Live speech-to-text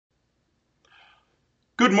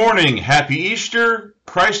Good morning. Happy Easter.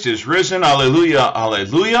 Christ is risen. Alleluia.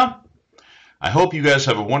 Alleluia. I hope you guys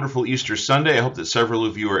have a wonderful Easter Sunday. I hope that several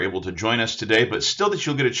of you are able to join us today, but still that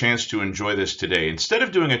you'll get a chance to enjoy this today. Instead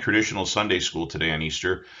of doing a traditional Sunday school today on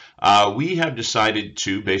Easter, we have decided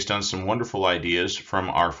to, based on some wonderful ideas from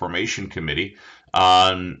our formation committee,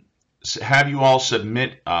 have you all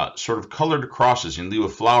submit sort of colored crosses in lieu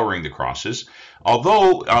of flowering the crosses.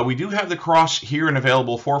 Although we do have the cross here and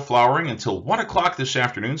available for flowering until 1 o'clock this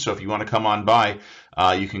afternoon, so if you want to come on by,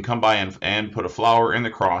 you can come by and put a flower in the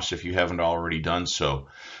cross if you haven't already done so.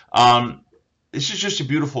 This is just a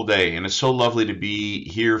beautiful day, and it's so lovely to be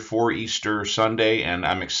here for Easter Sunday, and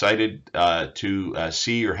I'm excited to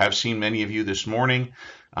see or have seen many of you this morning.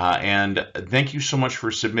 And thank you so much for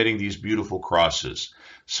submitting these beautiful crosses,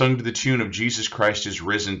 sung to the tune of Jesus Christ is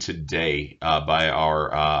Risen Today by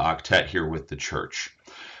our octet here with the church.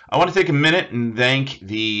 I want to take a minute and thank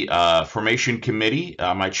the Formation Committee,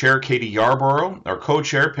 my chair, Katie Yarborough, our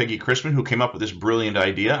co-chair, Peggy Chrisman, who came up with this brilliant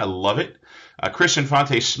idea. I love it. Chris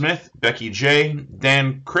Infante Smith, Becky J.,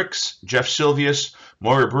 Dan Cricks, Jeff Silvius,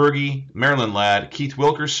 Moira Berge, Marilyn Ladd, Keith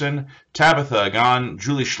Wilkerson, Tabitha Agon,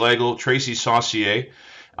 Julie Schlegel, Tracy Saucier,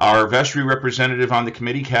 our vestry representative on the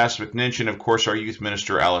committee, Cass McNinch, and of course our youth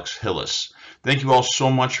minister, Alex Hillis. Thank you all so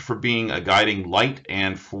much for being a guiding light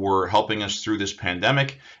and for helping us through this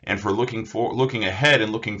pandemic and for looking ahead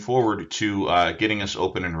and looking forward to getting us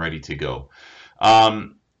open and ready to go.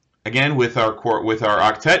 Again, with our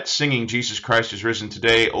octet singing Jesus Christ is Risen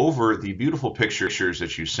Today over the beautiful pictures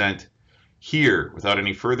that you sent here, without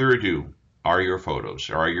any further ado, are your photos,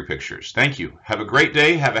 or are your pictures. Thank you. Have a great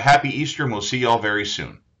day. Have a happy Easter, and we'll see you all very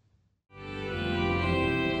soon.